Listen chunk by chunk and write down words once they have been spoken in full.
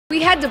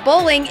We head to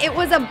bowling. It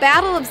was a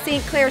battle of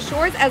St. Clair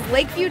shores as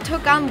Lakeview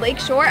took on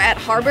Lakeshore at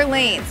Harbor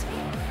Lanes.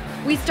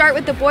 We start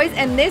with the boys,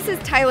 and this is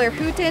Tyler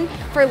Hooton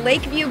for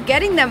Lakeview,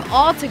 getting them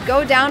all to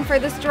go down for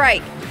the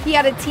strike. He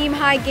had a team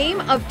high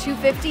game of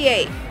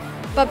 258.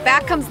 But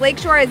back comes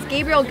Lakeshore as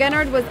Gabriel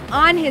Gennard was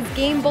on his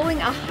game, bowling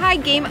a high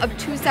game of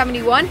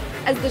 271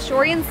 as the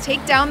Shoreans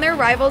take down their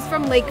rivals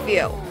from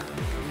Lakeview.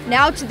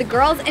 Now to the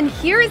girls, and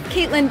here is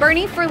Caitlin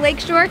Burney for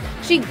Lakeshore.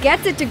 She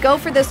gets it to go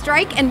for the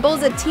strike and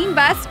bowls a team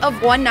best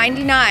of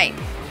 199.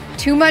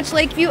 Too much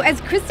Lakeview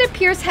as Krista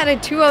Pierce had a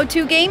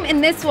 202 game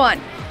in this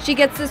one. She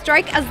gets the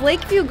strike as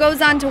Lakeview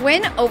goes on to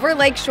win over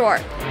Lakeshore.